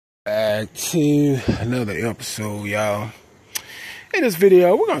Back to another episode, y'all. In this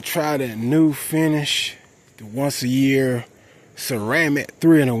video, we're gonna try that new finish, the once a year ceramic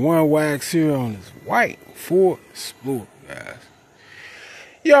 3-in-1 wax here on this white Ford Explorer, guys.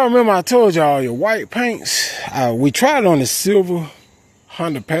 Y'all remember I told y'all your white paints, we tried it on the silver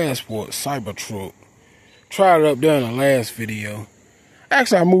Honda Passport Cybertruck. Tried it up there in the last video.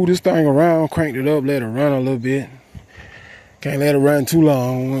 Actually, I moved this thing around, cranked it up, let it run a little bit. Can't let it run too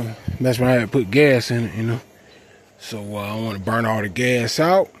long. That's why I had to put gas in it, you know. So I don't want to burn all the gas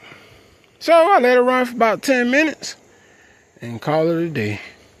out. So I let it run for about 10 minutes and call it a day.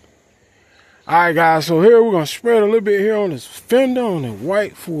 Alright guys, so here we're going to spread a little bit here on this fender, on the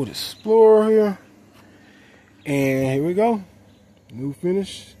white Ford Explorer here. And here we go. New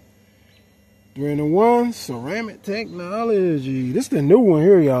finish. 3-in-1 ceramic technology. This is the new one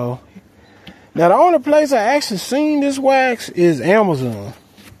here, y'all. Now, the only place I actually seen this wax is Amazon.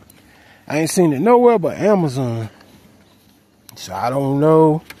 I ain't seen it nowhere but Amazon. So I don't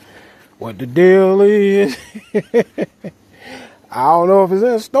know what the deal is. I don't know if it's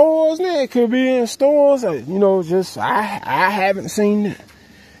in stores now. It could be in stores. You know, just I haven't seen it.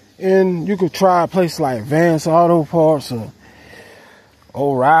 And you could try a place like Vance Auto Parts or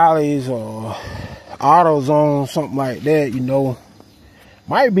O'Reilly's or AutoZone, something like that, you know.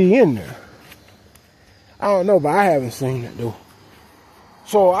 Might be in there. I don't know, but I haven't seen it though.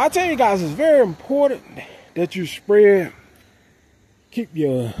 So I tell you guys, it's very important that you keep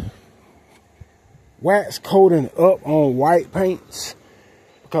your wax coating up on white paints.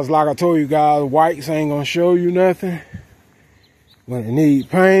 Because like I told you guys, whites ain't gonna show you nothing when it need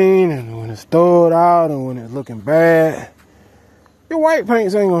paint and when it's thawed out and when it's looking bad. Your white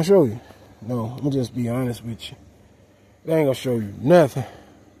paints ain't gonna show you. No, I'm gonna just be honest with you. They ain't gonna show you nothing.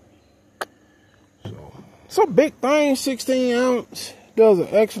 It's a big thing, 16 ounce, does an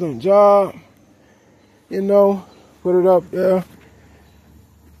excellent job, you know, put it up there.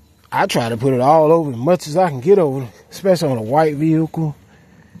 I try to put it all over as much as I can get over, especially on a white vehicle.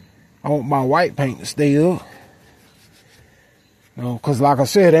 I want my white paint to stay up. You know, cause like I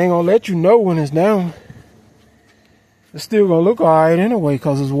said, they ain't gonna let you know when it's down. It's still gonna look all right anyway,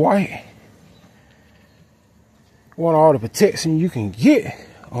 cause it's white. You want all the protection you can get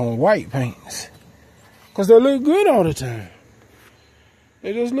on white paints. Because they look good all the time.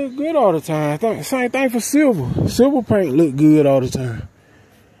 They just look good all the time. Same thing for silver. Silver paint look good all the time.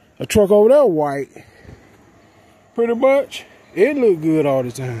 A truck over there white. Pretty much, it look good all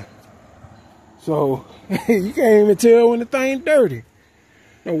the time. So, you can't even tell when the thing's dirty.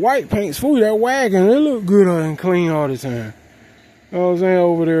 The white paint's fool, that wagon, it look good and clean all the time. You know what I'm saying,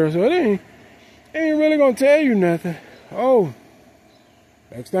 over there. So, it ain't really going to tell you nothing. Oh,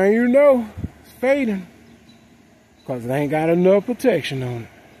 next thing you know, it's fading. Because it ain't got enough protection on it.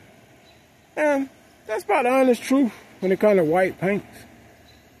 And that's about the honest truth when it comes to white paints.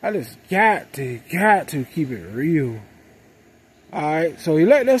 I just got to keep it real. Alright, so you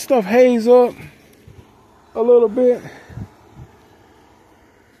let that stuff haze up a little bit.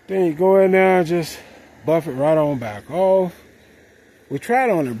 Then you go in there and just buff it right on back off. We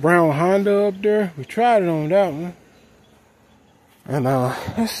tried it on the brown Honda up there. We tried it on that one. And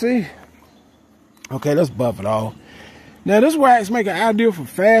let's see. Okay, let's buff it off. Now this wax make it ideal for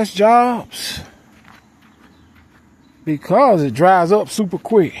fast jobs because it dries up super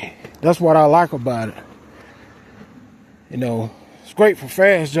quick. That's what I like about it. You know, it's great for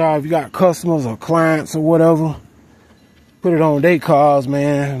fast jobs. You got customers or clients or whatever. Put it on their cars,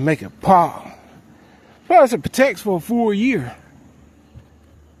 man, make it pop. Plus it protects for a full year,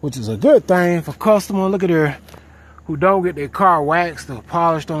 which is a good thing for customers. Look at there, who don't get their car waxed or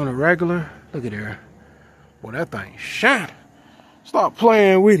polished on a regular. Look at there. Boy, that thing shining. Stop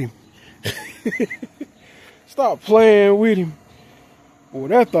playing with him. Stop playing with him. Boy,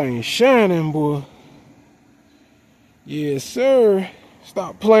 that thing shining, boy. Yes, sir.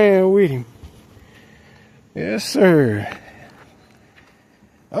 Stop playing with him. Yes, sir.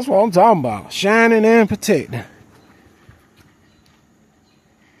 That's what I'm talking about. Shining and protecting.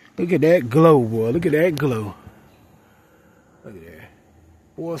 Look at that glow, boy. Look at that glow. Look at that.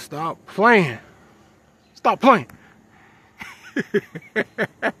 Boy, stop playing. Stop playing.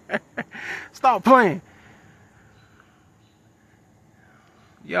 Stop playing.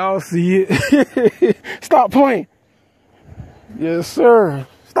 Y'all see it. Stop playing. Yes, sir.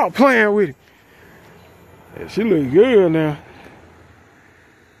 Stop playing with it. Yeah, she look good now.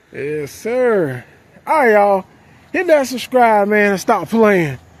 Yes, sir. All right, y'all. Hit that subscribe, man, and stop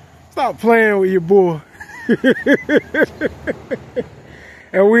playing. Stop playing with your boy.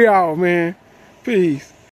 And we out, man. Peace.